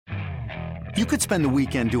You could spend the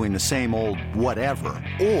weekend doing the same old whatever,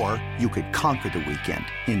 or you could conquer the weekend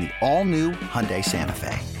in the all-new Hyundai Santa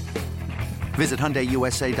Fe. Visit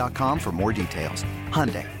HyundaiUSA.com for more details.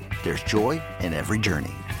 Hyundai, there's joy in every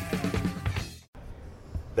journey.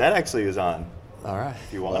 That actually is on. All right.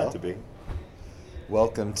 If you want it to be.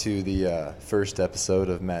 Welcome to the first episode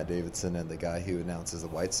of Matt Davidson and the guy who announces the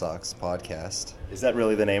White Sox podcast. Is that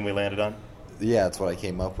really the name we landed on? Yeah, that's what I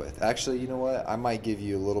came up with. Actually, you know what? I might give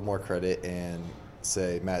you a little more credit and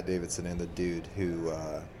say Matt Davidson and the dude who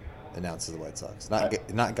announces the White Sox.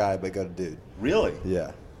 Not guy, but go to dude. Really?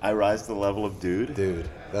 Yeah. I rise to the level of dude? Dude.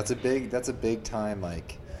 That's a big time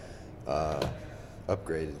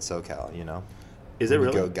upgrade in SoCal, you know? Is it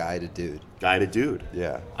really? Go guy to dude. Guy to dude?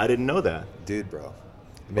 Yeah. I didn't know that. Dude, bro.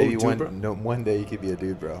 Maybe dude, bro? one day you could be a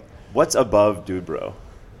dude, bro. What's above dude, bro?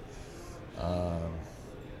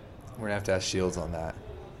 We're going to have to ask Shields on that.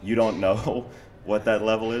 You don't know what that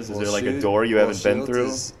level is? Is there like a door you haven't been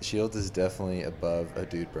through? Shields is definitely above a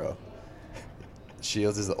dude, bro.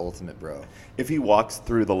 Shields is the ultimate bro. If he walks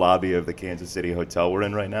through the lobby of the Kansas City hotel we're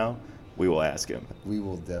in right now, we will ask him. We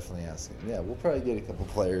will definitely ask him. Yeah, we'll probably get a couple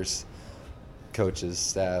players, coaches,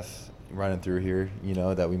 staff running through here, you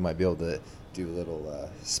know, that we might be able to do a little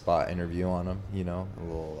spot interview on them, you know, a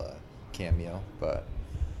little cameo. But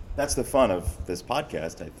that's the fun of this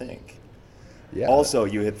podcast, I think. Yeah. Also,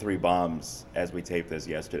 you hit 3 bombs as we taped this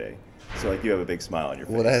yesterday. So, like, you have a big smile on your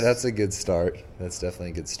face. Well, that's a good start. That's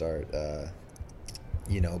definitely a good start.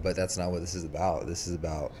 You know, but that's not what this is about. This is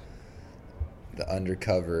about the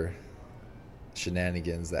undercover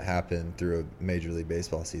shenanigans that happen through a Major League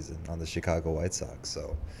Baseball season on the Chicago White Sox.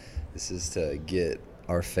 So this is to get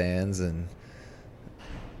our fans and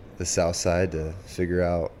the South Side to figure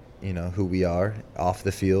out, you know, who we are off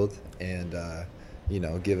the field and, you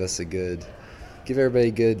know, give everybody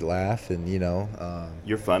a good laugh and, you know.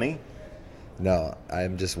 You're funny? No,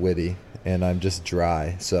 I'm just witty and I'm just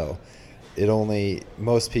dry. So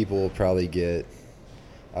most people will probably get,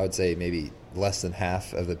 I would say maybe less than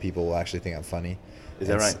half of the people will actually think I'm funny. Is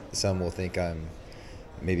that right? Some will think I'm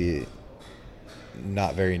maybe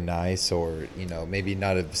not very nice or, you know, maybe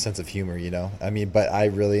not a sense of humor, you know. I mean, but I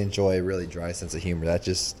really enjoy a really dry sense of humor. That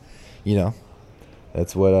just, you know,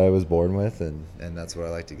 that's what I was born with and that's what I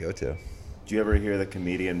like to go to. Do you ever hear the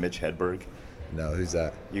comedian Mitch Hedberg? No, who's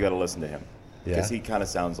that? You got to listen to him. Yeah? Because he kind of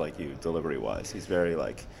sounds like you, delivery-wise. He's very,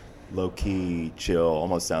 like, low-key, chill,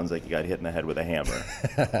 almost sounds like you got hit in the head with a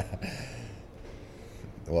hammer.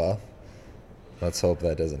 Well, let's hope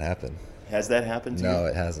that doesn't happen. Has that happened to you? No,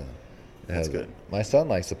 it hasn't. That's good. My son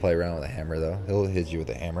likes to play around with a hammer, though. He'll hit you with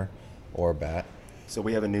a hammer or a bat. So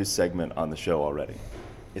we have a new segment on the show already.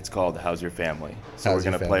 It's called How's Your Family? So How's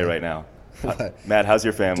we're going to play right now. Matt, how's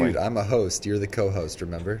your family? Dude, I'm a host. You're the co-host,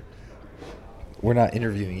 remember? We're not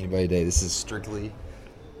interviewing anybody today. This is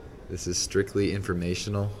strictly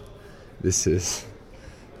informational. This is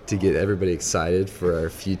to get everybody excited for our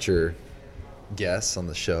future guests on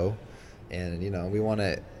the show. And, you know, we want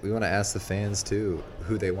to ask the fans, too,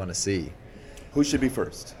 who they want to see. Who should be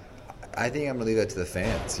first? I think I'm going to leave that to the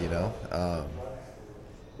fans, you know.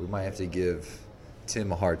 We might have to give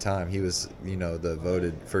Tim a hard time. He was, you know, the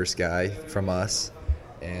voted first guy from us,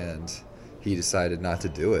 and he decided not to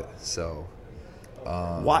do it. So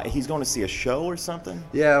why? He's going to see a show or something?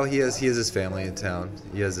 Yeah, well, he has his family in town.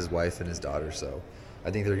 He has his wife and his daughter, so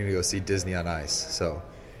I think they're going to go see Disney on Ice. So,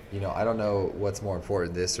 you know, I don't know what's more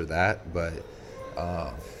important, this or that, but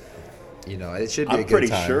you know, it should be a good time. I'm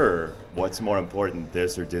pretty sure what's more important,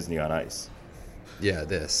 this or Disney on Ice. Yeah,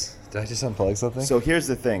 this. Did I just unplug something? So here's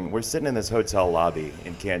the thing. We're sitting in this hotel lobby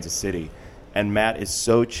in Kansas City, and Matt is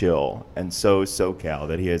so chill and so SoCal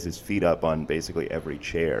that he has his feet up on basically every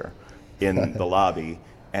chair in the lobby,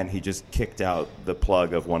 and he just kicked out the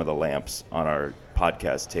plug of one of the lamps on our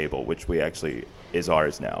podcast table, which we actually is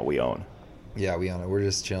ours now. We own. Yeah, we own it. We're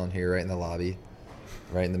just chilling here right in the lobby,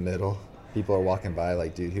 right in the middle. People are walking by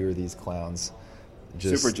like, dude, who are these clowns?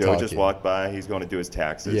 Super Joe just walked by. He's going to do his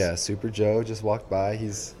taxes. Yeah, Super Joe just walked by.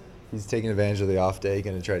 He's taking advantage of the off day,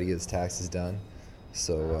 going to try to get his taxes done.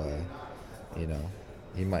 So, you know,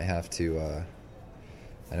 he might have to.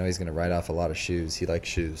 I know he's going to write off a lot of shoes. He likes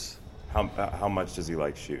shoes. How much does he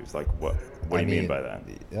like shoes? Like what? What do you mean by that?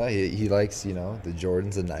 Yeah, he likes, you know, the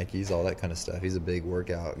Jordans and Nikes, all that kind of stuff. He's a big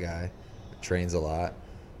workout guy, trains a lot,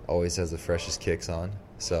 always has the freshest kicks on.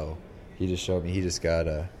 So he just showed me he just got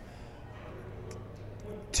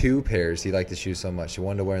 2 pairs. He liked the shoes so much.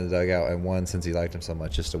 One to wear in the dugout, and one, since he liked them so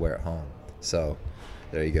much, just to wear at home. So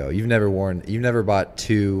there you go. You've never bought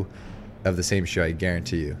 2 of the same shoe, I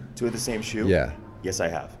guarantee you. 2 of the same shoe? Yeah. Yes, I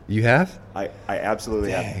have. You have? I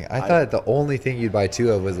absolutely Dang, have. I thought the only thing you'd buy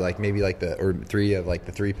 2 of was like maybe like the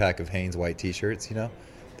 3-pack of Hanes white T-shirts. You know,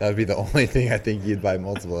 that would be the only thing I think you'd buy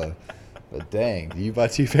multiple of. But dang, you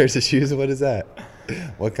bought 2 pairs of shoes. What is that?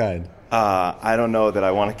 What kind? I don't know that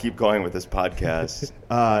I want to keep going with this podcast.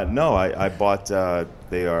 No, I bought.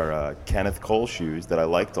 They are Kenneth Cole shoes that I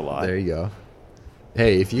liked a lot. There you go.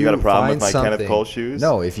 Hey, if you got a problem find with my Kenneth something- Cole shoes?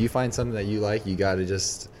 No, if you find something that you like, you got to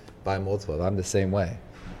just buy multiple. I'm the same way.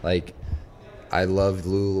 Like, I love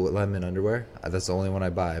Lululemon underwear. That's the only one I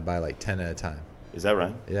buy. I buy like 10 at a time. Is that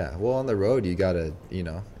right? Yeah. Well, on the road, you got to,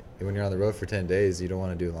 when you're on the road for 10 days, you don't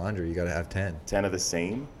want to do laundry. You got to have 10. 10 of the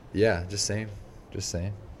same? Yeah, just same.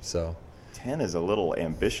 So, 10 is a little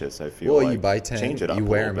ambitious, I feel well, like. you buy 10, Change it up you a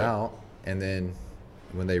wear little them bit. out, and then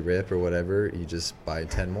when they rip or whatever, you just buy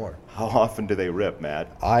 10 more. How often do they rip, Matt?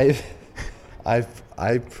 I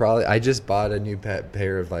just bought a new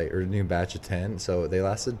pair of a new batch of 10, so they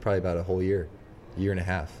lasted probably about a whole year and a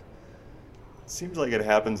half. Seems like it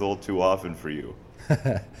happens a little too often for you.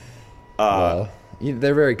 Well,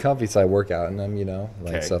 they're very comfy, so I work out in them,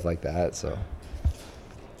 Okay. stuff like that. So,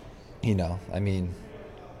 I mean,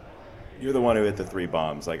 You're the one who hit the 3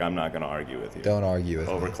 bombs. Like, I'm not going to argue with you. don't argue with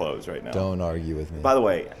Over me. clothes right now. Don't argue with me. By the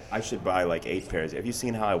way, I should buy like 8 pairs. Have you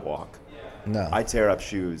seen how I walk? No. I tear up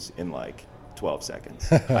shoes in like 12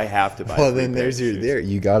 seconds. I have to buy Well, 3 then pairs there's of shoes. there.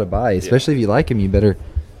 You got to buy, especially if you like them. You better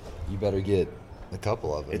get a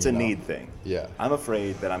couple of them. It's a need thing. Yeah. I'm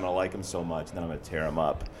afraid that I'm going to like them so much, then I'm going to tear them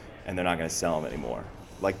up, and they're not going to sell them anymore.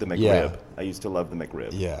 Like the McRib. Yeah. I used to love the McRib.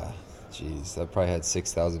 Yeah. Jeez, that probably had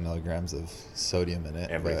 6,000 milligrams of sodium in it.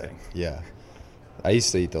 but Everything. Yeah. I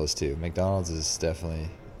used to eat those too. McDonald's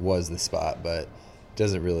was the spot, but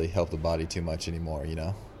doesn't really help the body too much anymore,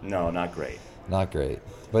 No, not great. Not great.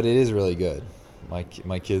 But it is really good. My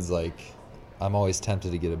kids I'm always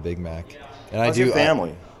tempted to get a Big Mac. And How's your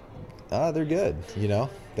family? They're good,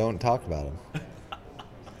 Don't talk about them.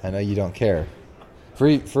 I know you don't care.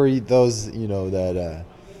 For those, that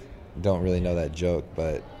don't really know that joke,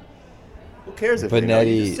 but Who cares if they know?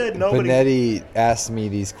 You just said nobody. Benetti asked me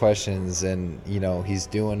these questions, and he's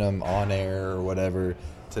doing them on air or whatever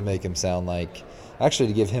to make him sound like, actually,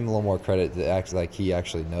 to give him a little more credit, to act like he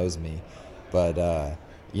actually knows me. But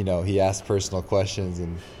he asks personal questions,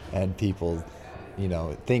 and people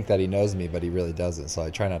think that he knows me, but he really doesn't. So I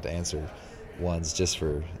try not to answer ones just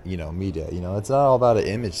for media. It's not all about an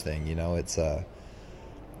image thing. It's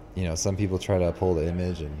some people try to uphold an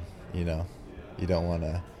image, and you don't want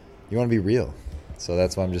to. You want to be real. So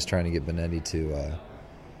that's why I'm just trying to get Benetti to,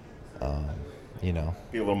 Be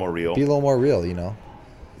a little more real. be a little more real, You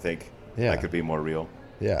think? Yeah. I could be more real.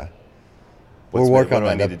 Yeah. What's We'll work what on do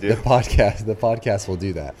I that. need to do? The podcast will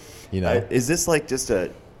do that, Is this like just a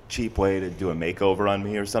cheap way to do a makeover on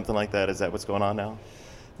me or something like that? Is that what's going on now?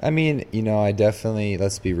 I mean, I definitely,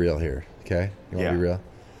 let's be real here, okay? You want to Yeah. be real?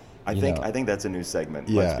 I think that's a new segment.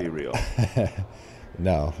 Yeah. Let's be real.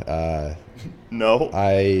 No. No?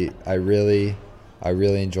 I really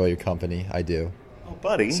enjoy your company. I do. Oh,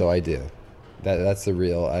 buddy. So I do. That's the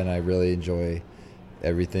real, and I really enjoy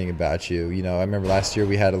everything about you. I remember last year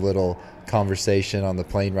we had a little conversation on the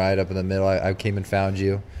plane ride up in the middle. I came and found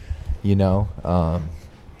you,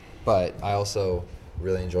 but I also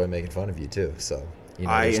really enjoy making fun of you too. So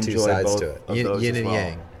I there's two enjoy sides both to it. of those Yin as and well.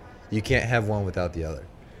 yang. You can't have one without the other.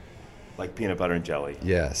 Like peanut butter and jelly.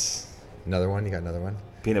 Yes. Another one? You got another one?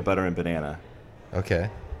 Peanut butter and banana. Okay.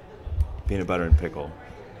 Peanut butter and pickle.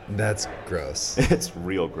 That's gross. It's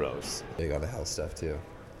real gross. Big on the health stuff too.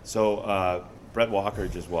 So, Brett Walker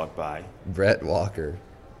just walked by. Brett Walker,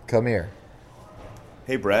 come here.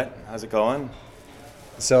 Hey, Brett. How's it going?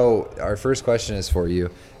 So our first question is for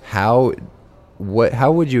you. How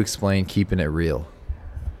would you explain keeping it real?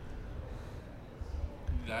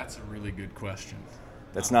 That's a really good question.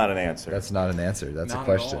 That's not an answer. That's not an answer. That's Not a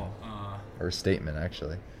question. At all. Or a statement,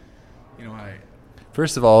 actually. First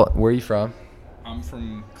First of all, where are you from? I'm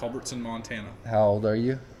from Culbertson, Montana. How old are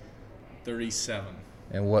you? 37.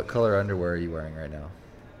 And what color underwear are you wearing right now?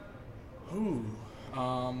 Ooh. You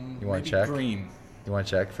want Maybe to check? green. You want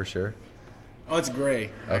to check for sure? Oh, it's gray.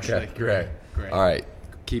 Actually. Okay, great. Gray. All right.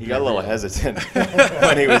 Keep He got a little hesitant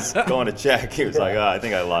when he was going to check. He was like, I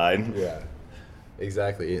think I lied. Yeah,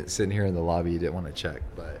 exactly. Sitting here in the lobby, you didn't want to check.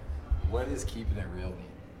 But what does keeping it real mean?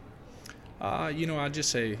 I'd just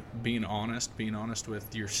say being honest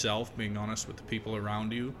with yourself, being honest with the people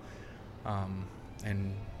around you,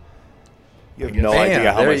 and You have no Bam,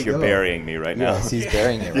 idea how there much you you're go. burying me right now. Yes, he's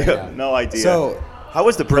burying it You right have now. no idea. So, how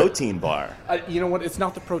was the protein bar? you know what? It's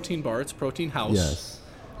not the Protein Bar. It's Protein House.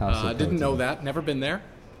 House of Didn't know Protein. that. Never been there.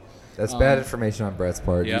 That's bad information on Brett's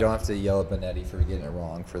part. Yeah. You don't have to yell at Benetti for getting it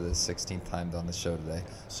wrong for the 16th time on the show today.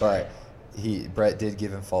 Sorry. But Brett did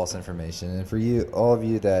give him false information. And for you, all of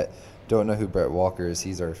you that don't know who Brett Walker is,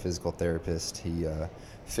 he's our physical therapist. He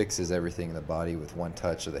fixes everything in the body with one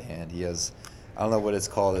touch of the hand. He has, I don't know what it's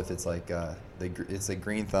called, if it's like it's a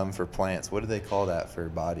green thumb for plants. What do they call that for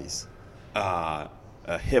bodies? A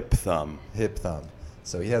hip thumb. Hip thumb.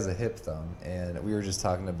 So he has a hip thumb, and we were just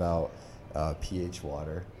talking about pH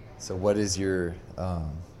water. So what is your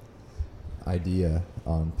idea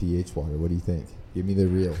on pH water? What do you think? Give me the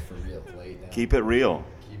real. For real. Play it now. Keep it real.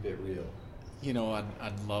 Keep it real. You know,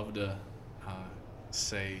 I'd love to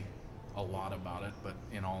say a lot about it, but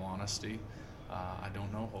in all honesty, I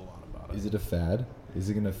don't know a whole lot about it. Is it a fad? Is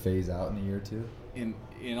it going to phase out in a year or two?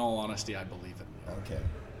 In all honesty, I believe it. Okay.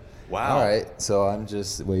 Wow. All right. So I'm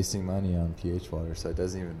just wasting money on pH water, so it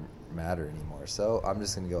doesn't even matter anymore. So I'm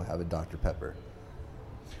just going to go have a Dr. Pepper.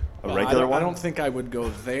 A Well, regular one? I don't think I would go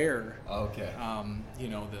there. Okay. You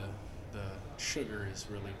know, the sugar is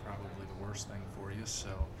really probably the worst thing for you. So,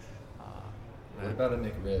 What about a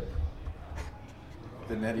McRib?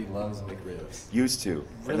 Benetti loves McRibs. Used to.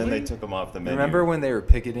 And then they Really? took them off the menu. Remember when they were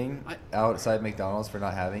picketing I- outside McDonald's for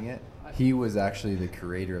not having it? He was actually the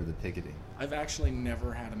creator of the picketing. I've actually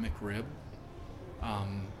never had a McRib,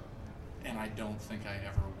 and I don't think I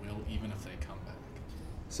ever will, even if they come back.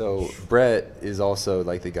 So Brett is also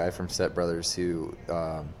like the guy from Step Brothers who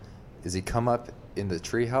does he come up in the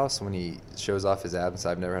treehouse when he shows off his abs?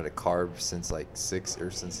 I've never had a carb since like 6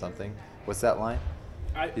 or since something. What's that line?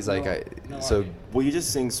 He's like, Will you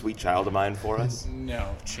just sing Sweet Child of Mine for us?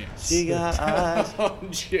 No chance. She got eyes. No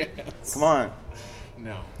chance. Come on.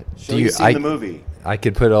 No. Show you seen the movie. I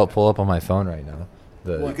could pull up on my phone right now.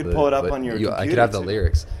 You could pull it up on your I could computer, have the too.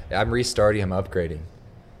 lyrics. I'm restarting. I'm upgrading.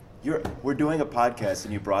 We're doing a podcast,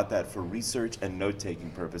 and you brought that for research and note-taking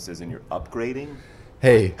purposes, and you're upgrading?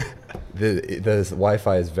 Hey, the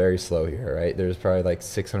Wi-Fi is very slow here, right? There's probably like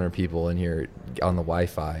 600 people in here on the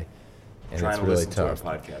Wi-Fi, and Trying it's to really listen to our tough.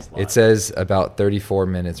 podcast live. It says about 34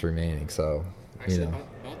 minutes remaining, so Actually, you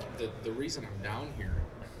know. the reason I'm down here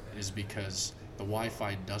is because the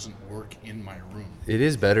Wi-Fi doesn't work in my room. It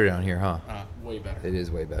is better down here, huh? Way better. It is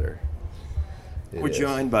way better. It We're is.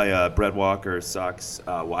 joined by Brett Walker, Sox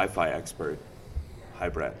Wi-Fi expert. Hi,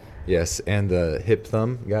 Brett. Yes, and the hip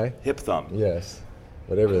thumb guy. Hip thumb. Yes,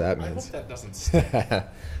 whatever that I hope means. that doesn't stick. I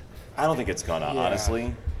don't think it's gonna, Yeah.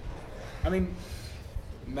 honestly. I mean,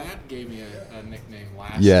 Matt gave me a nickname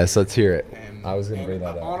last Yes, year. let's hear it. And, I was going to and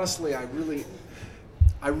bring that up. Honestly, I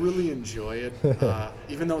really enjoy it.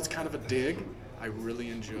 Even though it's kind of a dig, I really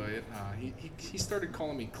enjoy it. He started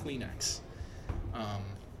calling me Kleenex.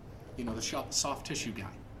 You know, the soft tissue guy.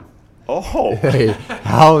 Oh, Hey,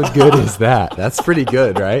 how good is that? That's pretty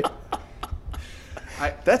good, right?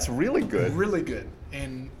 that's really good. Really good.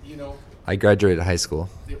 And, you know, I graduated high school.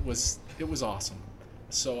 it was awesome.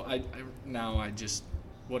 So now I just,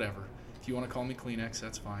 whatever. If you want to call me Kleenex,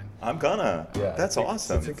 that's fine. I'm gonna. That's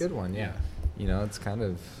awesome. It's a good one, yeah. You know, it's kind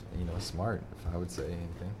of, smart, if I would say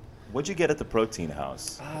anything. What'd you get at the Protein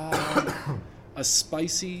House? A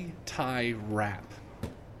spicy Thai wrap.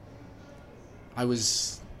 I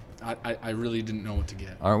really didn't know what to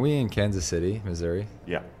get. Aren't we in Kansas City, Missouri?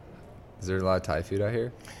 Yeah. Is there a lot of Thai food out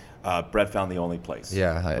here? Brett found the only place.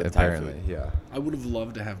 Yeah, with Thai apparently, food. yeah. I would have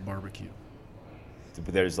loved to have barbecue.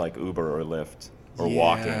 There's like Uber or Lyft or yeah,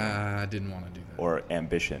 walking I didn't want to do that. or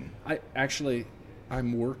Ambition.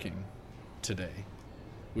 I'm working today,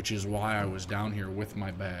 which is why I was down here with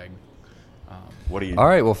my bag. What are you? All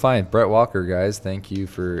right, well, fine. Brett Walker, guys, thank you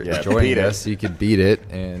for Yeah, joining beat it. us. You could beat it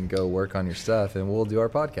and go work on your stuff, and we'll do our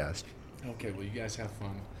podcast. Okay, well, you guys have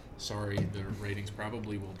fun. Sorry, the ratings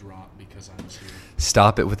probably will drop because I was here.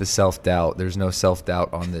 Stop it with the self-doubt. There's no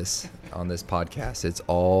self-doubt on this podcast. It's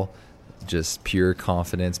all just pure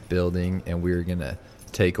confidence building, and we're going to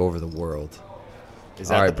take over the world. Is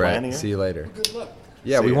that All right, the plan Brett. here? See you later. Good luck.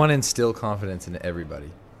 Yeah, See we ya. want to instill confidence in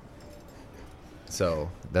everybody. So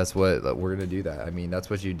that's what we're gonna do. That I mean, that's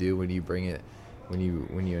what you do when you bring it, when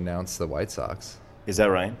you announce the White Sox. Is that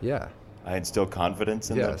right? Yeah. I instill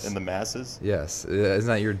confidence in Yes. the masses. Yes. Isn't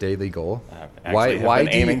that your daily goal? Actually have been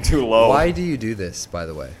aiming too low. Why do you do this, by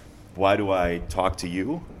the way? Why do I talk to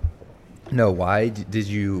you? No. Why did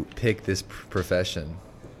you pick this profession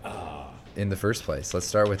in the first place? Let's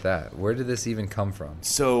start with that. Where did this even come from?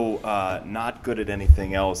 So, not good at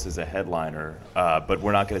anything else as a headliner, but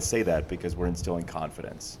we're not going to say that because we're instilling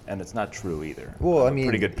confidence, and it's not true either. Well, I'm I a mean,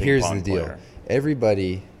 pretty good ping here's pong the deal. player.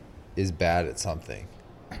 Everybody is bad at something.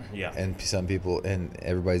 Yeah. And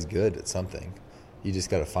everybody's good at something. You just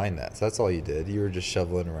got to find that. So that's all you did. You were just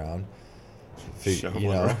shoveling around. Show you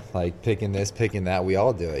know, more. like picking this, picking that. We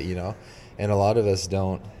all do it, you know, and a lot of us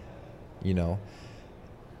don't, you know.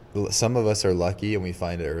 Some of us are lucky and we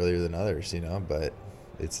find it earlier than others, you know, but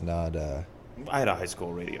it's not. I had a high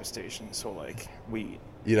school radio station, so like You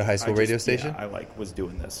had a high school radio station? Yeah, I like was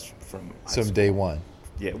doing this from high From school. day one.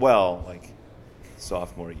 Yeah, well, like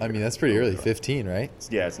sophomore year. I mean, that's pretty early, 15, right?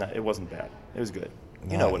 Yeah, it wasn't bad. It was good.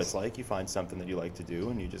 You know what Nice. it's like. You find something that you like to do,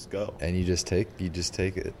 and you just go. And you just take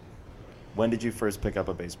it. When did you first pick up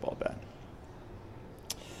a baseball bat?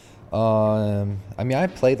 I mean, I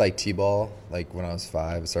played like t-ball like when I was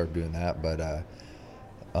 5. I started doing that, but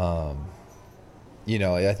you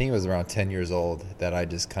know, I think it was around 10 years old that I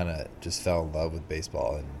just kind of just fell in love with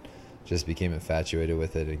baseball and just became infatuated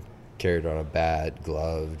with it and carried on a bat,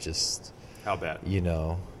 glove, just, How bad? you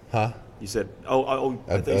know, huh? You said, I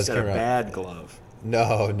thought you was said a coming around- bad glove. No,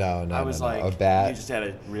 I was like, a bat. you just had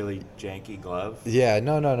a really janky glove. Yeah,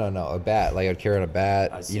 no, a bat. Like I'd carry on a I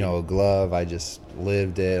bat, see. you know, a glove. I just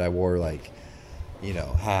lived it. I wore like, you know,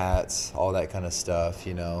 hats, all that kind of stuff,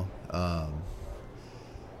 you know.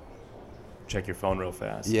 Check your phone real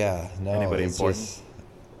fast. Yeah, no. Anybody it's important? Just,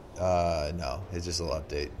 no, it's just a little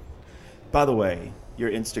update. By the way,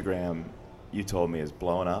 your Instagram, you told me, is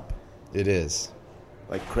blowing up. It is.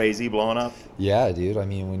 Like crazy blowing up. Yeah, dude. I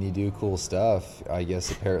mean, when you do cool stuff, I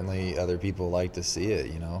guess apparently other people like to see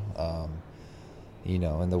it, you know. You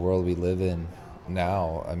know, in the world we live in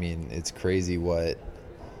now, I mean, it's crazy what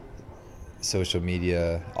social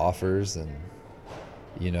media offers, and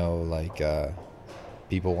you know, like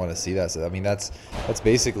people want to see that. So I mean, that's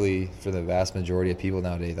basically for the vast majority of people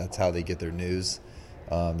nowadays. That's how they get their news.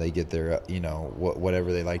 They get their you know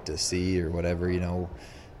whatever they like to see or whatever, you know.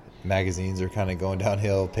 Magazines are kind of going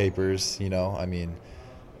downhill, papers, you know. I mean,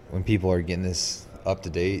 when people are getting this up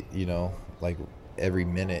to date, you know, like every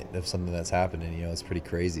minute of something that's happening, you know, it's pretty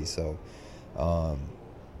crazy. So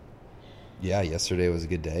yeah, yesterday was a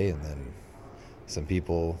good day, and then some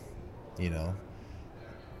people, you know,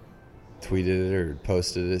 tweeted it or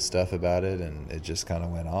posted stuff about it, and it just kind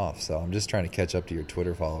of went off. So I'm just trying to catch up to your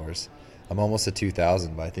Twitter followers. I'm almost at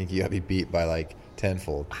 2,000, but I think you got me beat by like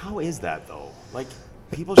tenfold. How is that though? Like,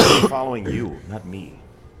 people should be following you, not me.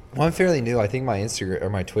 Well, I'm fairly new. I think my Instagram or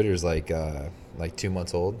my Twitter's like 2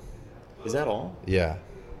 months old. Is that all? Yeah.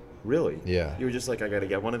 Really? Yeah. You were just like, I got to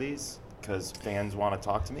get one of these because fans want to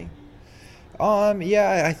talk to me.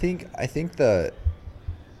 Yeah, I think the,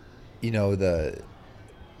 you know, the,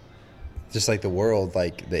 just like the world,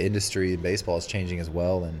 like the industry in baseball is changing as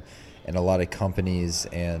well, and a lot of companies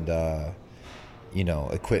and you know,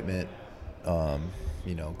 equipment,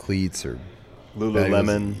 you know, cleats or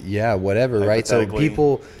Lululemon. yeah, whatever, right? So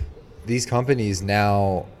Hypothetically. these companies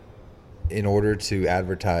now, in order to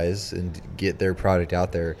advertise and get their product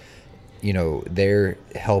out there, you know, they're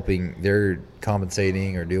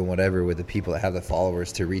compensating or doing whatever with the people that have the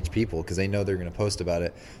followers to reach people, because they know they're going to post about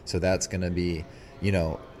it. So that's going to be, you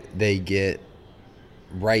know, they get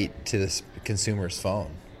right to the consumer's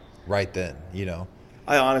phone right then, you know.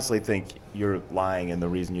 I honestly think you're lying, and the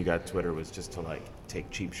reason you got Twitter was just to like take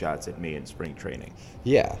cheap shots at me in spring training.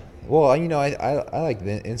 Yeah. Well, you know, I like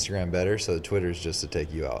the Instagram better, so Twitter's just to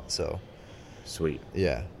take you out. So Sweet.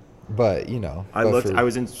 yeah. But, you know, I was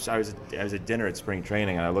at dinner at spring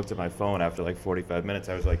training, and I looked at my phone after like 45 minutes.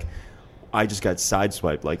 I was like, I just got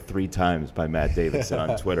sideswiped like 3 times by Matt Davidson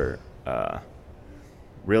on Twitter.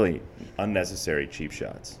 Really unnecessary cheap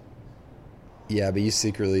shots. Yeah, but you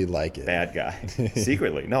secretly like it. Bad guy.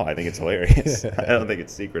 Secretly. No, I think it's hilarious. I don't think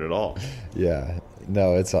it's secret at all. Yeah.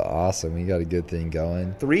 No, it's awesome. You got a good thing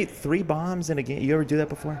going. Three bombs in a game. You ever do that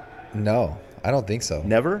before? No, I don't think so.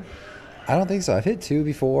 Never? I don't think so. I've hit 2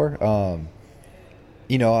 before.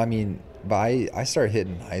 You know, I mean, but I started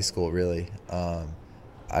hitting in high school, really.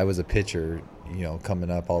 I was a pitcher, you know,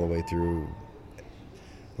 coming up all the way through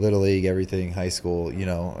Little League, everything, high school, you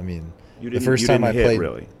know. I mean, the first time I hit, played,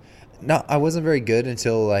 really? No, I wasn't very good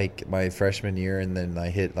until like my freshman year, and then I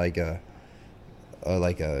hit like a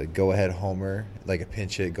go-ahead homer, like a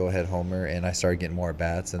pinch hit go-ahead homer, and I started getting more at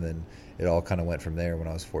bats, and then it all kind of went from there when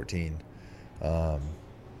I was 14.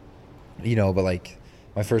 You know, but like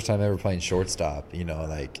my first time ever playing shortstop, you know,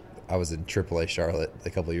 like I was in AAA Charlotte a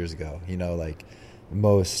couple of years ago. You know, like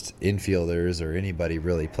most infielders or anybody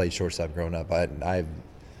really played shortstop growing up. I have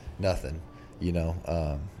nothing, you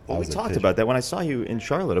know. Well, we talked about that when I saw you in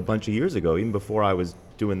Charlotte a bunch of years ago, even before I was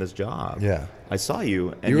doing this job. Yeah. I saw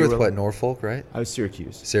you. And you were with what, Norfolk, right? I was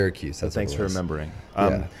Syracuse. Syracuse. That's Thanks what it for was. remembering.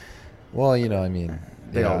 Yeah. Well, you know, I mean,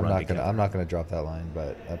 They all I'm run not together. I'm not gonna drop that line,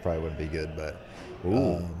 but that probably wouldn't be good. But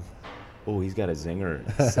Ooh. Oh, he's got a zinger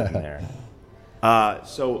sitting there.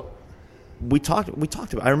 So we talked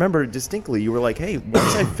about. I remember distinctly. You were like, "Hey,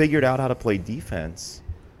 once I figured out how to play defense,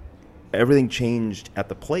 everything changed at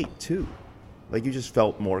the plate too. Like you just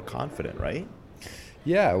felt more confident, right?"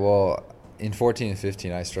 Yeah, well, in 14 and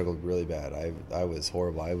 15, I struggled really bad. I was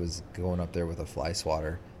horrible. I was going up there with a fly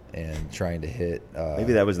swatter and trying to hit.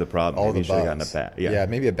 Maybe that was the problem. All Maybe the you should have gotten bugs. a bat. Yeah,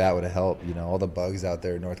 maybe a bat would have helped. You know, all the bugs out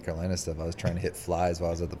there in North Carolina stuff. I was trying to hit flies while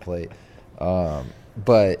I was at the plate.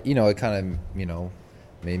 But, you know, it kind of, you know,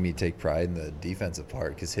 made me take pride in the defensive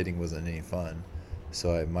part because hitting wasn't any fun.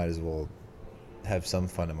 So I might as well have some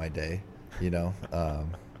fun in my day, you know.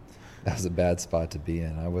 That was a bad spot to be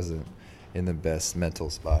in. I wasn't in the best mental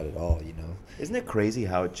spot at all, you know. Isn't it crazy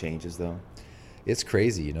how it changes, though? It's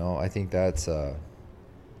crazy, you know. I think that's,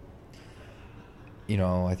 you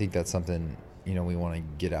know, I think that's something, you know, we want to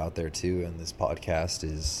get out there too. And this podcast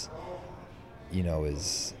is, you know,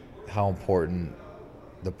 is how important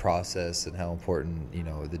the process and how important, you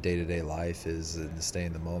know, the day-to-day life is, and to stay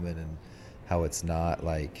in the moment, and how it's not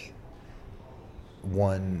like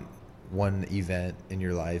one event in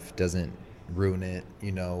your life doesn't ruin it,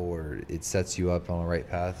 you know, or it sets you up on the right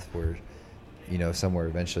path where, you know, somewhere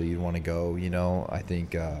eventually you'd want to go, you know. I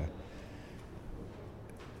think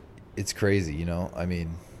it's crazy, you know. I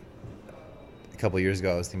mean, a couple of years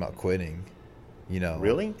ago I was thinking about quitting, you know.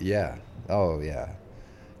 Really? Yeah. Oh, yeah.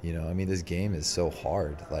 You know, I mean, this game is so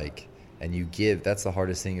hard, like, and that's the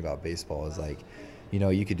hardest thing about baseball is, like, you know,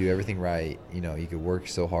 you could do everything right, you know, you could work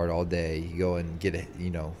so hard all day, you go and get a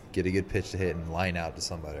good pitch to hit and line out to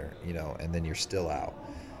somebody, you know, and then you're still out,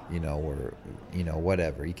 you know, or, you know,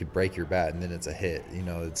 whatever. You could break your bat and then it's a hit, you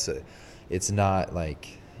know. It's not like,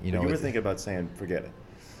 you know. You were thinking about saying, forget it.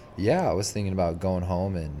 Yeah, I was thinking about going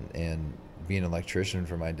home and being an electrician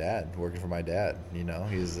for my dad, working for my dad, you know.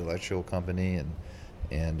 He was an electrical company, and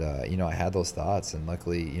you know, I had those thoughts, and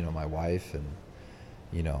luckily, you know, my wife and,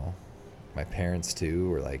 you know, my parents too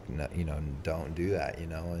were like, no, you know, don't do that, you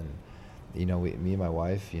know. And, you know, me and my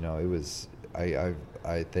wife, you know, it was, I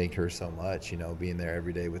thank her so much, you know, being there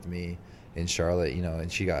every day with me in Charlotte, you know. And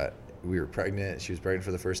we were pregnant. She was pregnant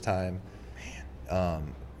for the first time.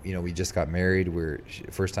 Man. You know, we just got married.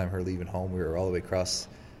 First time her leaving home, we were all the way across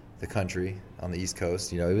the country on the East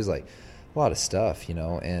Coast. You know, it was like a lot of stuff, you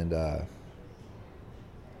know, and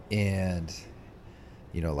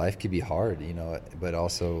you know, life could be hard, you know, but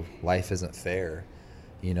also life isn't fair,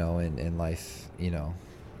 you know, and life, you know,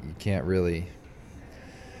 you can't really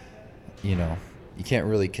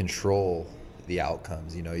control the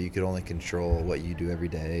outcomes, you know. You could only control what you do every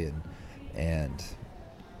day, and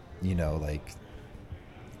you know, like,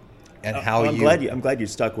 and how I'm glad you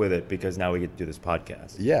stuck with it, because now we get to do this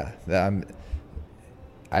podcast. Yeah,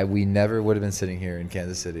 we never would have been sitting here in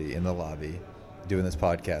Kansas City in the lobby doing this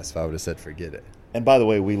podcast if I would have said forget it. And by the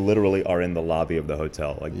way, we literally are in the lobby of the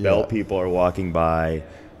hotel. Like, Yeah. Bell people are walking by.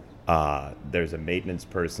 There's a maintenance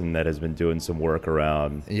person that has been doing some work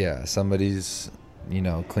around. Yeah, somebody's, you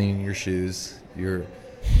know, cleaning your shoes. You're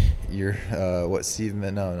what, Steve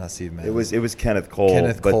Mann? No, not Steve Mann. It was Kenneth Cole,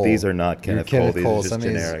 Kenneth but Cole. these are not Kenneth Cole. These are just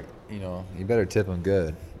Somebody's, generic. You know, you better tip them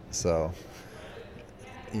good. So,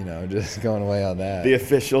 you know, just going away on that. The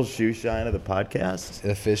official shoe shine of the podcast.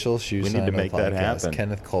 The official shoe We need sign to of make the that podcast, happen.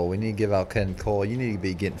 Kenneth Cole. We need to give out Kenneth Cole. You need to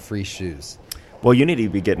be getting free shoes. Well, you need to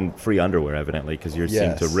be getting free underwear, evidently, because you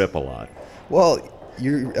seem to Yes. rip a lot. Well,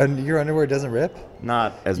 your underwear doesn't rip?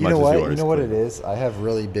 Not as You much know as what? yours. You know what but- it is? I have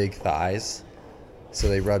really big thighs, so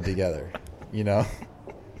they rub together, you know,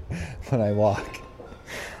 when I walk.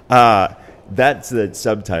 That's the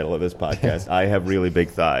subtitle of this podcast. I have really big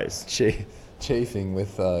thighs. Chafing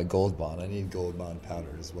with Gold Bond. I need Gold Bond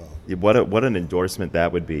powder as well. What an endorsement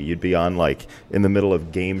that would be. You'd be on, like, in the middle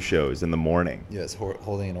of game shows in the morning. Yes,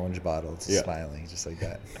 holding an orange bottle, Yeah. smiling, just like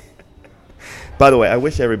that. By the way, I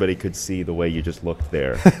wish everybody could see the way you just looked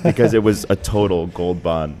there, because it was a total Gold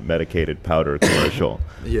Bond medicated powder commercial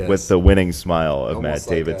Yes. with the winning smile of Almost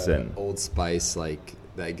Matt Davidson. Like Old Spice, like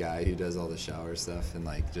that guy who does all the shower stuff and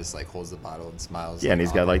like just like holds the bottle and smiles. Yeah, and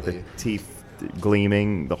he's got like the awkwardly. teeth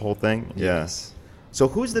gleaming, the whole thing. Yes. Yeah. So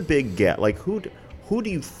who's the big get? Like who do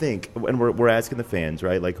you think? And we're asking the fans,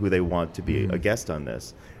 right? Like who they want to be a guest on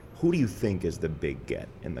this. Who do you think is the big get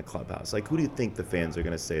in the clubhouse? Like who do you think the fans are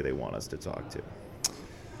going to say they want us to talk to?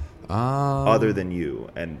 Other than you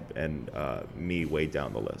and me way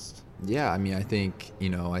down the list. Yeah, I mean, I think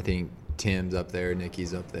Tim's up there,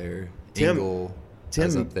 Nikki's up there, Tim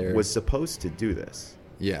is up there. was supposed to do this.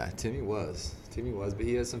 Yeah, Timmy was, but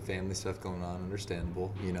he has some family stuff going on.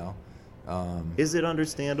 Understandable, you know. Is it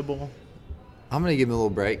understandable? I'm gonna give him a little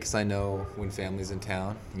break because I know when family's in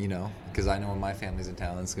town, you know, because I know when my family's in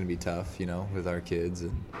town, it's gonna be tough, you know, with our kids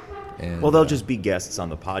And Well, they'll just be guests on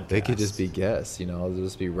the podcast. they could just be guests, you know. I'll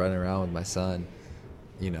just be running around with my son,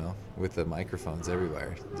 you know, with the microphones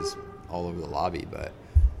everywhere, just all over the lobby. But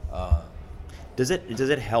Does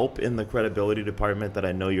it help in the credibility department that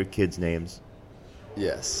I know your kids' names?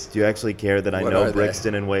 yes, Do you actually care that I What know are they?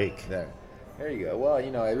 Brixton and Wake? there you go. Well, you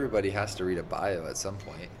know, everybody has to read a bio at some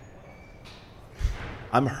point.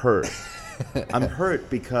 I'm hurt. I'm hurt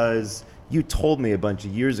because you told me a bunch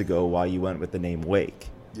of years ago why you went with the name Wake.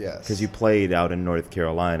 Yes, Because you played out in North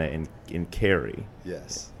Carolina in Cary.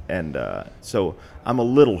 yes, And so I'm a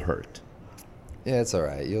little hurt. yeah, it's all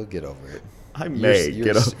right. You'll get over it. I may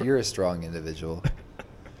get over You're a strong individual.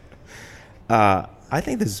 I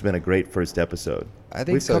think this has been a great first episode. I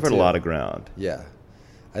think We've so, covered too. a lot of ground. Yeah,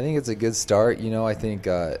 I think it's a good start. You know, I think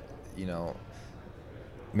you know,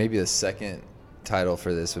 maybe the second title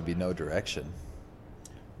for this would be No Direction.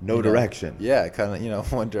 No You know? direction. Yeah, kind of, you know,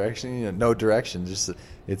 One Direction, you know, no direction. Just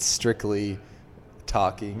it's strictly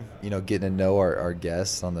talking, you know, getting to know our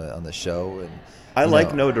guests on the show. And I you like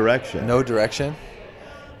know, No Direction. No Direction.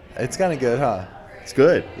 It's kind of good, huh? It's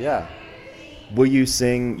good. Yeah. Will you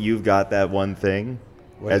sing You've Got That One Thing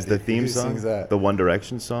What- as the who theme song? sings that? The One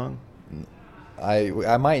Direction song?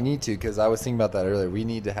 I might need to, because I was thinking about that earlier. We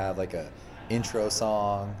need to have like a intro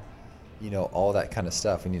song, you know, all that kind of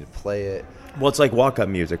stuff. We need to play it. Well, it's like walk-up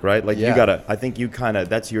music, right? Like you Yeah. gotta. I think you kind of.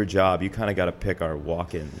 That's your job. You kind of got to pick our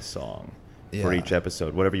walk-in song for Yeah. each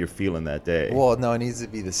episode, whatever you're feeling that day. Well, no, it needs to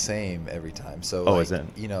be the same every time. So, Oh, like, is it?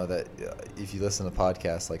 you know, that if you listen to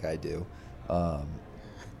podcasts like I do,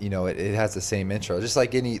 you know, it has the same intro. Just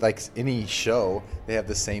like any show, they have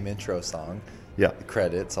the same intro song, Yeah. the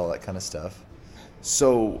credits, all that kind of stuff.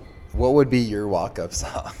 So, What would be your walk-up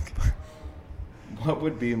song? what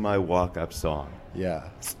would be my walk-up song? Yeah,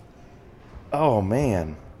 Oh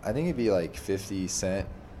man, I think it'd be like 50 Cent,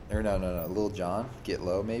 or no, Lil Jon, Get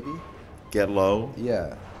Low, maybe. Get Low.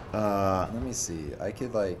 Yeah. Uh, Let me see. I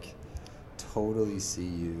could like totally see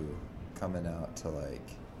you coming out to like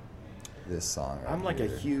this song. Right I'm like a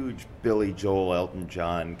here. huge Billy Joel, Elton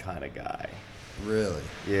John kind of guy. Really.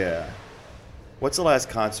 Yeah. What's the last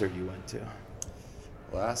concert you went to?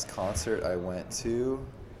 Last concert I went to,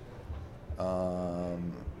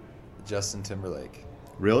 Justin Timberlake.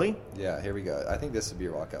 Really? Yeah, here we go. I think this would be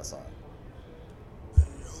your walkout song.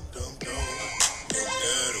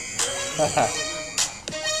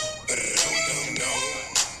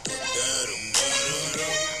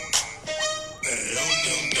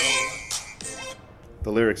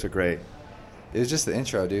 The lyrics are great. It was just the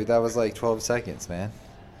intro, dude. That was like 12 seconds, man.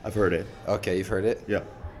 I've heard it. Okay, you've heard it? Yeah.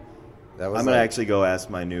 That was I'm gonna like- actually go ask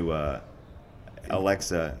my new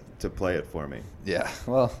Alexa to play it for me. Yeah,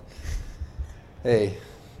 well, hey,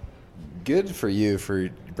 good for you for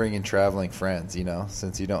bringing traveling friends, you know,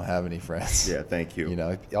 since you don't have any friends. Yeah, thank you. You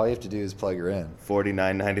know, all you have to do is plug her in.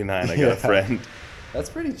 $49.99. I got Yeah. a friend. That's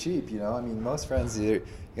pretty cheap, you know. I mean, most friends, you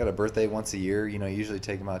got a birthday once a year, you know, usually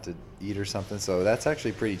take them out to eat or something. So that's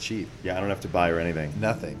actually pretty cheap. Yeah, I don't have to buy her anything.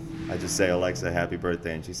 Nothing. I just say, Alexa, happy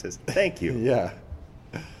birthday, and she says, thank you. Yeah,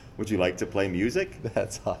 Would you like to play music?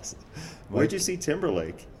 that's awesome. Where'd you see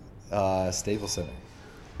Timberlake? Staples Center.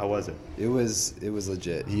 How was it? It was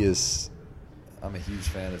legit. I'm a huge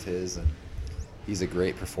fan of his, and he's a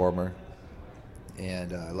great performer,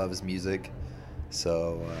 and I love his music.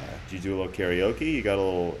 So Did you do a little karaoke? You got a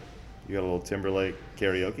little Timberlake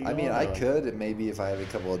karaoke? I mean, going, I or- could maybe if I had a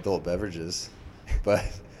couple adult beverages, but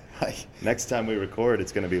Next time we record,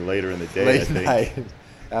 it's going to be later in the day. I late think. night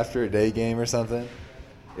after a day game or something.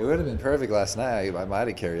 It would have been perfect last night. I might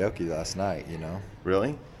have karaoke last night, you know.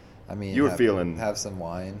 Really? I mean, You were feeling- have some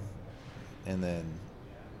wine, and then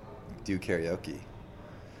do karaoke.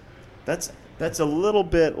 That's a little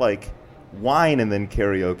bit like wine and then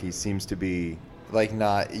karaoke seems to be Like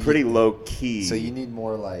not pretty low key. So you need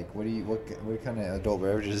more like what kind of adult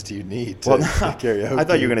beverages do you need to well, karaoke? I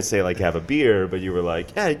thought you were gonna say like have a beer, but you were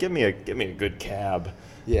like, yeah, give me a good cab.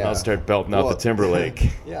 Yeah. And I'll start belting out Well, the Timberlake.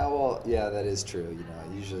 Yeah, well, yeah, that is true. You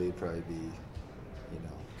know, usually it'd probably be, you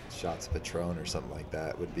know, shots of Patron or something like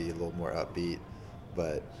that would be a little more upbeat.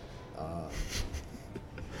 But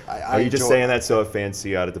Are you just saying that so if fans see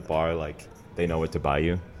you out at the bar, like they know what to buy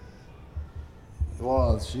you?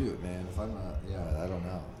 Well, shoot, man. If I'm not, yeah, I don't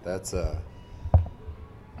know. That's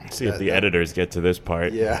See if the editors get to this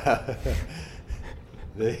part. yeah.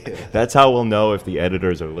 That's how we'll know if the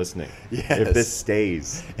editors are listening. Yes. If this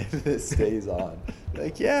stays. If it stays on,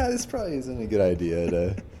 like, yeah, this probably isn't a good idea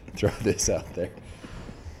to throw this out there.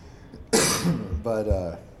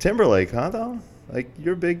 But Timberlake, huh? Though, like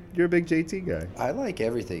you're a big JT guy. I like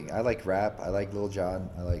everything. I like rap. I like Lil Jon.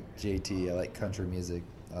 I like JT. I like country music.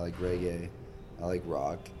 I like reggae. I like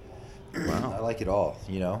rock. Wow. I like it all.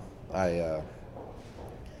 I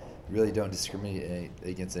really don't discriminate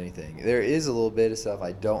against anything. There is a little bit of stuff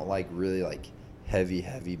I don't like. Really like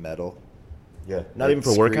heavy metal. Yeah. Not Like even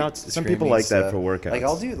for workouts. Some people screaming like that stuff. for workouts. Like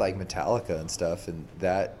I'll do like Metallica and stuff and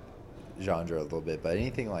that genre a little bit, but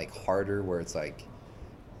anything like harder where it's like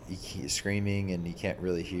you keep screaming and you can't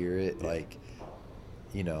really hear it. Like,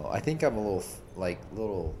 I think I'm a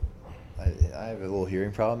little. I have a little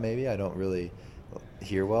hearing problem. Maybe I don't really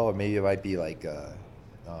hear well, or maybe it might be like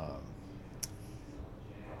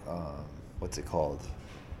what's it called?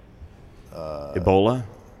 Ebola?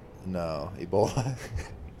 No, Ebola.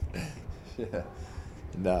 Yeah.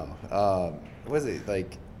 No. Was it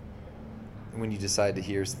like when you decide to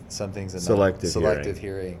hear some things and Selective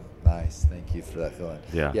hearing? Nice. Thank you for that feeling.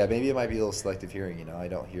 Yeah. Yeah, maybe it might be a little selective hearing, I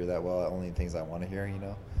don't hear that well. Only things I want to hear,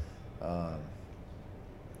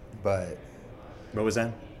 But What was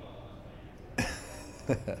that?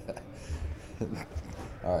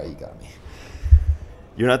 all right, you got me.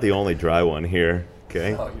 You're not the only dry one here,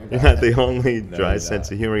 okay? No, you're not the only No, dry you're sense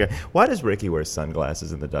not. of humor guy. Why does Ricky wear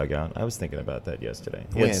sunglasses in the dugout? I was thinking about that yesterday.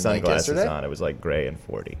 He When, had like sunglasses yesterday? on. It was like gray and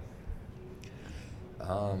 40.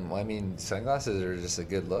 Well, I mean, sunglasses are just a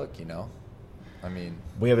good look, I mean,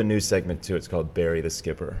 We have a new segment too. It's called Barry the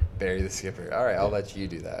Skipper. Barry the Skipper. All right, I'll let you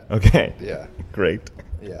do that. Okay. Yeah. Great.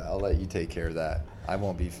 Yeah, I'll let you take care of that. I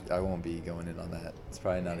won't be going in on that. It's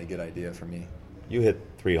probably not a good idea for me. You hit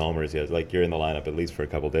 3 homers, yes. Like you're in the lineup at least for a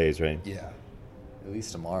couple days, right? Yeah. At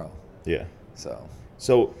least tomorrow. Yeah.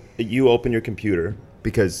 So, you open your computer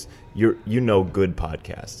because you know good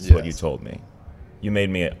podcasts is what you Yes. told me. You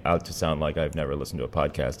made me out to sound like I've never listened to a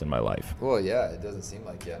podcast in my life. well, yeah, it doesn't seem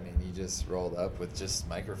like it. I mean, you just rolled up with just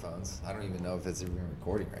microphones. I don't even know if it's even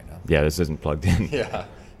recording right now. Yeah, this isn't plugged in. Yeah.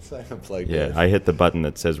 It's not even plugged Yeah, in. I hit the button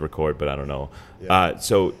that says record, but I don't know. Yeah.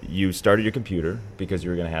 So you started your computer because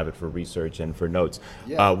you were going to have it for research and for notes.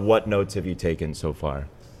 Yeah. What notes have you taken so far?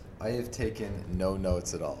 I have taken no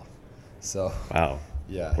notes at all. So, Wow.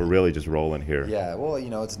 yeah. We're really just rolling here. Yeah, well,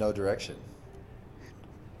 it's no direction.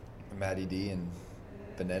 Matty D and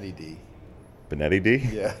Benetti D. Benetti D?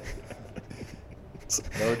 Yeah.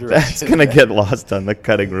 No direction. That's going to get lost on the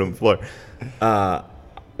cutting room floor.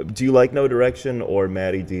 Do you like No Direction or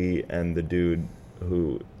Matty D and the dude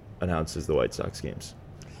who announces the White Sox games?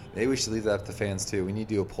 Maybe we should leave that up to fans, too. We need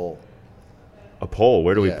to do a poll. A poll?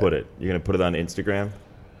 Where do we Yeah. put it? You're going to put it on Instagram?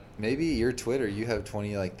 Maybe your Twitter, you have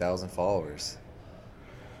 20,000 followers.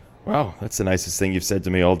 Wow, that's the nicest thing you've said to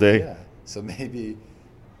me all day. Yeah. So maybe.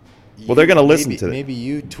 Well, they're gonna listen to it. Maybe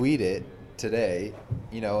you tweet it today,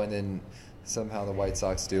 and then somehow the White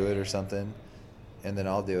Sox do it or something, and then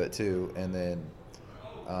I'll do it too, and then,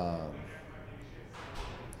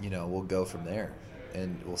 we'll go from there,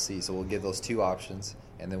 and we'll see. So we'll give those 2 options,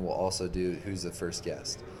 and then we'll also do who's the first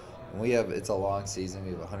guest. And it's a long season.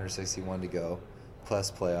 We have 161 to go,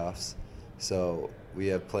 plus playoffs, so we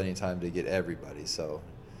have plenty of time to get everybody. So,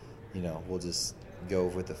 we'll just go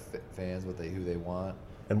with the fans, who they want.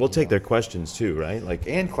 And we'll take their questions too, right?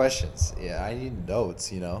 And questions. Yeah, I need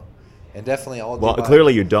notes, And definitely all. Well,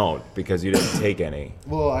 clearly you don't because you didn't take any.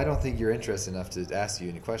 Well, I don't think you're interested enough to ask you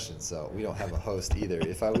any questions, so we don't have a host either.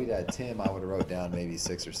 If we'd had Tim, I would have wrote down maybe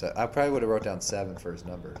 6 or 7. I probably would have wrote down 7 for his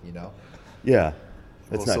number, Yeah,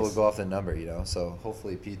 that's nice. So we'll go off the number, So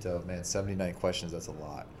hopefully Pito, man, 79 questions, that's a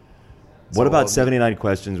lot. What So about we'll- 79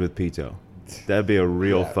 questions with Pito? That'd be a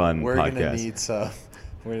real Yeah, fun we're podcast. Gonna need some.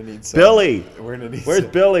 We're gonna need some. Billy! We're gonna need. Where's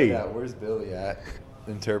some, Billy? Yeah, where's Billy at?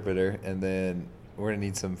 Interpreter, and then we're gonna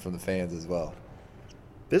need some from the fans as well.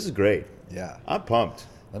 This is great. Yeah. I'm pumped.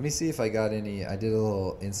 Let me see if I got any. I did a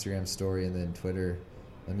little Instagram story and then Twitter.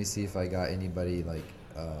 Let me see if I got anybody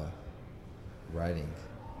writing.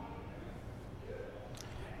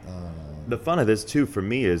 The fun of this too for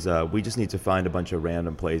me is we just need to find a bunch of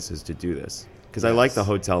random places to do this because I like the Yes.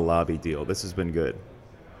 hotel lobby deal. This has been good.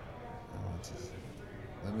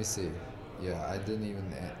 Let me see. Yeah, I don't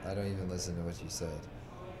even listen to what you said.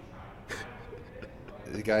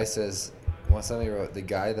 The guy says, somebody wrote, the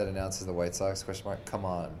guy that announces the White Sox, ? Come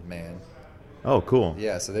on, man. Oh, cool.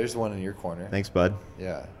 Yeah, so there's one in your corner. Thanks, bud.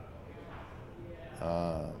 Yeah.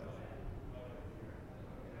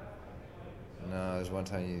 No, there's one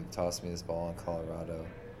time you tossed me this ball in Colorado.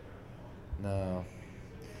 No.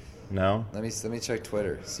 No? Let me check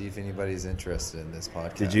Twitter, see if anybody's interested in this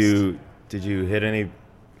podcast. Did you hit any?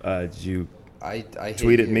 Did you? I hit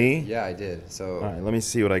tweet at you. me? Yeah, I did. So All right, let me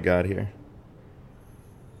see what I got here.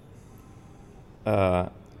 One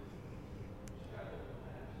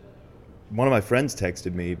of my friends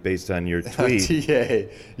texted me based on your tweet. TA. Did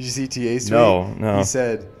you see TA's tweet? No. He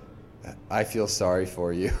said, "I feel sorry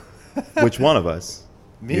for you." Which one of us?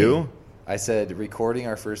 Me. You? I said, recording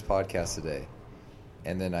our first podcast today.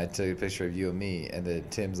 And then I took a picture of you and me. And then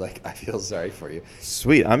Tim's like, I feel sorry for you.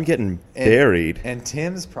 Sweet. I'm getting buried. And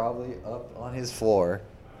Tim's probably up on his floor.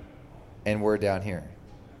 And we're down here.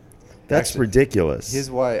 That's Actually, ridiculous.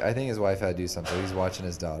 I think his wife had to do something. He's watching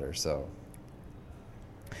his daughter, so.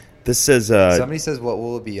 This says... Somebody says, what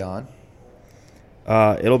will it be on?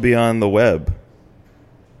 It'll be on the web.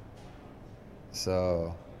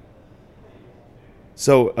 So,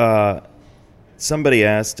 somebody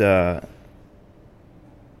asked if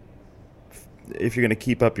you're going to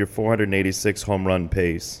keep up your 486 home run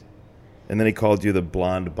pace. And then he called you the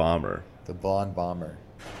blonde bomber. the blonde bomber.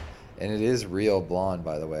 And it is real blonde,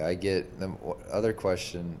 by the way. I get the other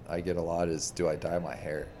question I get a lot is, do I dye my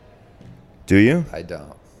hair? Do you? I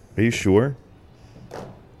don't. Are you sure?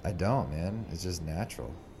 I don't, man. It's just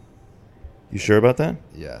natural. You sure about that?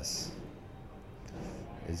 Yes.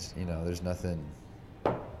 It's, you know, there's nothing.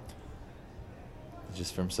 It's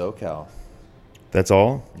just from SoCal. That's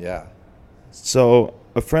all? Yeah. So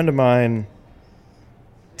a friend of mine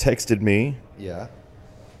texted me Yeah.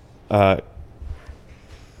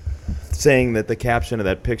 saying that the caption of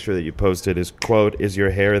that picture that you posted is, quote, "Is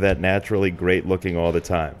your hair that naturally great looking all the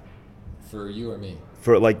time?" For you or me?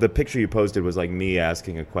 For like the picture you posted was like me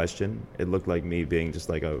asking a question. It looked like me being just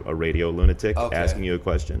like a radio lunatic asking you a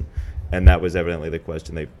question. And that was evidently the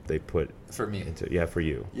question they put For me. for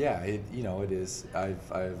you. Yeah, it is. I've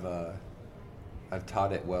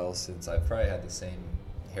taught it well since I've probably had the same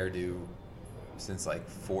hairdo since like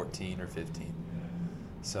 14 or 15.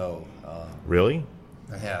 So Really?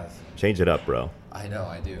 I have. Change it up, bro. I know,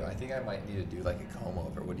 I do. I think I might need to do like a comb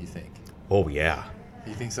over. What do you think? Oh yeah.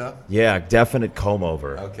 You think so? Yeah, definite comb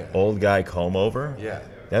over. Okay. Old guy comb over? Yeah.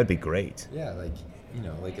 That would be great. Yeah, like, you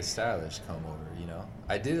know, like a stylish comb over, you know?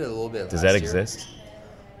 I did it a little bit Does last that year. exist?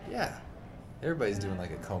 Yeah. Everybody's doing like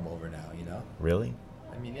a comb over now, you know? Really?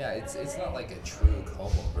 I mean, yeah, it's not like a true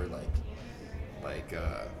comb over like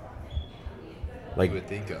you would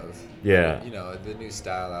think of. Yeah. You know, the new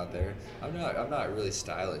style out there. I'm not really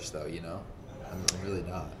stylish though, you know? I'm really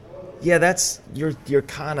not. Yeah, you're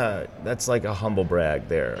kind of, that's like a humble brag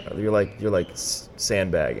there. You're like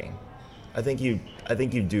sandbagging. I think you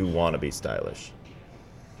do want to be stylish.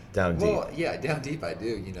 Down deep. Well, yeah, down deep I do,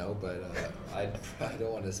 you know, but I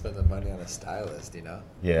don't want to spend the money on a stylist, you know?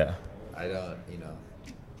 Yeah. I don't, you know.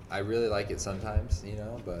 I really like it sometimes, you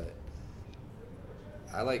know, but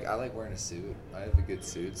I like wearing a suit. I have a good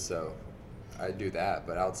suit, so I do that.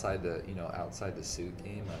 But outside the suit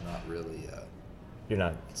game, I'm not really. You're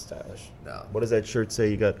not stylish. No. What does that shirt say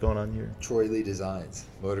you got going on here? Troy Lee Designs,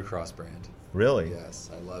 motocross brand. Really? Yes,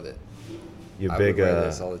 I love it. You I big. would wear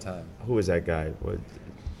this all the time. Who was that guy?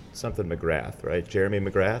 Something McGrath, right? Jeremy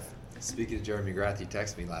McGrath. Speaking of Jeremy McGrath, he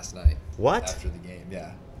texted me last night. What? After the game,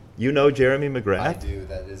 yeah. You know Jeremy McGrath? I do.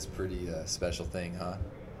 That is pretty special thing, huh?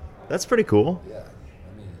 That's pretty cool. Yeah. Let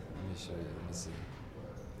me show you. Let me see.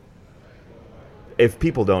 If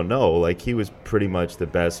people don't know, like, he was pretty much the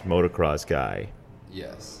best motocross guy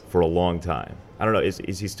Yes. for a long time. I don't know. Is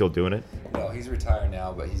he still doing it? No, he's retired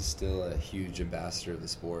now, but he's still a huge ambassador of the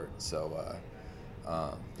sport. So,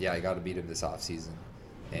 yeah, I got to beat him this off season.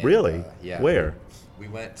 And, Really? Yeah. Where? We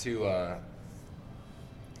went to.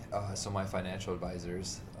 So my financial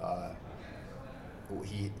advisors,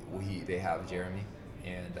 they have Jeremy,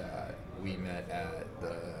 and we met at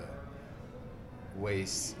the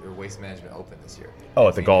Waste Management Open this year. Oh,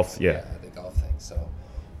 at the golf, yeah. Yeah, the golf thing. So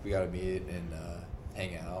we got to meet and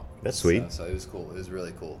hang out. That's sweet. So it was cool. It was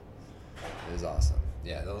really cool. It was awesome.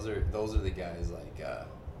 Yeah, those are the guys like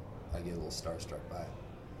I get a little starstruck by.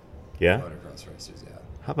 Yeah? Motocross racers, yeah.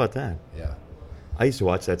 How about that? Yeah. I used to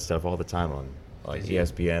watch that stuff all the time on like Did you?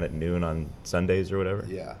 ESPN at noon on Sundays or whatever.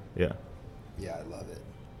 Yeah. Yeah. Yeah, I love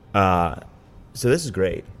it. So this is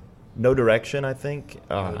great. No Direction, I think.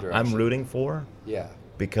 No Direction. I'm rooting for Yeah.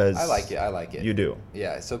 because I like it. You do.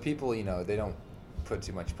 Yeah, so people, you know, they don't put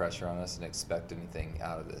too much pressure on us and expect anything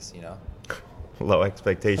out of this, you know? Low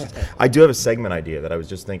expectations. I do have a segment idea that I was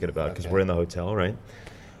just thinking about because Okay. we're in the hotel, right?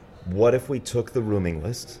 What if we took the rooming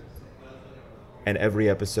list and every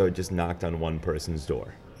episode just knocked on one person's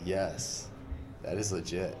door? Yes. That is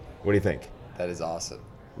legit. What do you think? That is awesome.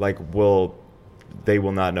 Like, they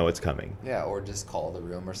will not know it's coming? Yeah, or just call the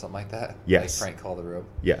room or something like that. Yes. Like prank call the room.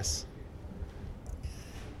 Yes.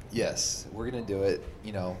 Yes, we're going to do it.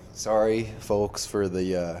 You know, sorry, folks, for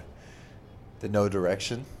the no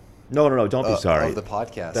direction. No, don't be sorry. Of the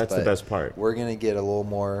podcast. That's the but best part. We're going to get a little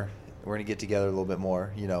more, we're going to get together a little bit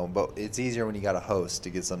more, you know, but it's easier when you got a host to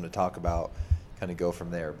get something to talk about, kind of go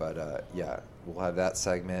from there. But, yeah, we'll have that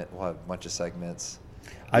segment. We'll have a bunch of segments.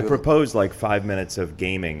 I proposed like 5 minutes of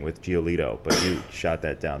gaming with Giolito, but you shot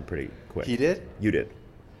that down pretty quick. He did? You did.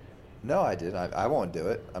 No, I didn't. I won't do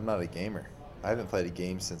it. I'm not a gamer. I haven't played a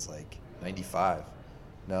game since like 95.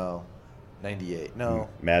 No, 98. No.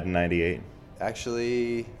 Madden 98.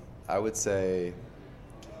 Actually, I would say,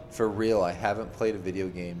 for real, I haven't played a video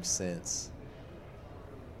game since,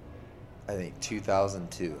 I think,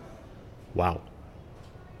 2002. Wow.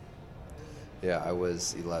 Yeah, I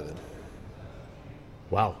was 11.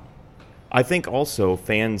 Wow. I think also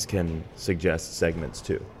fans can suggest segments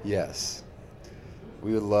too. Yes.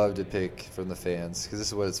 We would love to pick from the fans, because this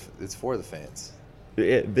is what it's for the fans.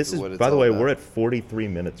 This is, What it's by the all way, about. we're at 43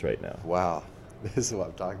 minutes right now. Wow. This is what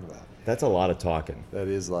I'm talking about. That's a lot of talking. That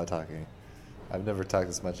is a lot of talking. I've never talked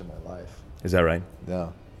this much in my life. Is that right?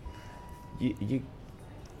 No. You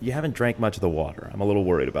haven't drank much of the water. I'm a little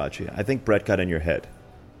worried about you. I think Brett got in your head.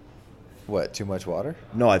 What, too much water?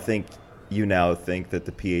 No, I think you now think that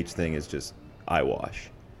the pH thing is just eyewash.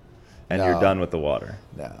 And No. you're done with the water.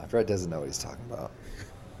 Nah, Brett doesn't know what he's talking about.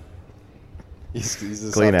 He's a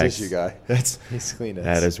soft Kleenex. tissue guy. That's He's Kleenex.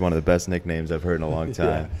 That is one of the best nicknames I've heard in a long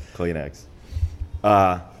time. Yeah. Kleenex.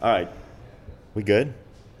 All right. We good?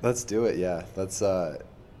 Let's do it. Yeah. Let's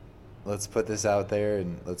put this out there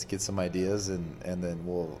and let's get some ideas and then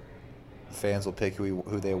fans will pick who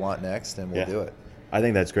they want next and we'll Yeah. do it. I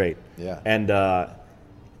think that's great. Yeah. And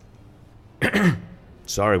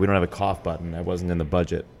sorry, we don't have a cough button. That wasn't in the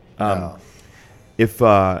budget. No. If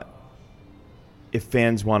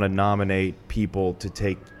fans want to nominate people to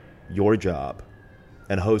take your job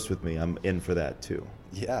and host with me, I'm in for that too.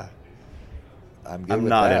 Yeah. I'm good I'm with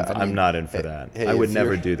not that. in. I I'm mean, not in for hey- that. hey, I would if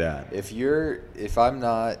never you're- do that. If I'm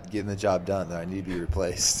not getting the job done, then I need to be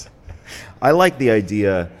replaced. I like the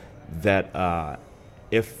idea that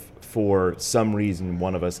if for some reason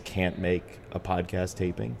one of us can't make a podcast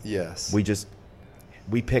taping, Yes.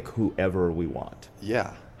 we pick whoever we want.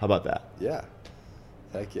 Yeah. How about that? Yeah.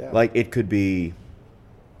 Heck yeah. Like it could be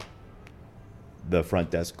the front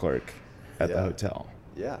desk clerk at the Yeah. hotel.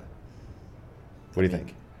 Yeah. What do you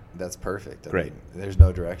think? That's perfect. Great. There's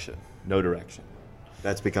no direction. No direction.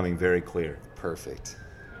 That's becoming very clear. Perfect.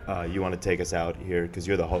 You want to take us out here because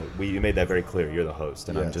you're the host. You made that very clear. You're the host,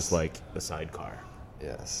 and I'm Yes. just like the sidecar.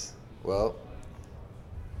 Yes. Well,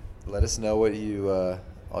 let us know what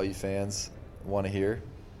all you fans want to hear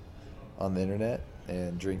on the internet,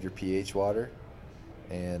 and drink your pH water,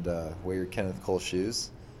 and wear your Kenneth Cole shoes,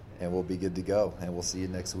 and we'll be good to go. And we'll see you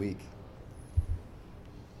next week.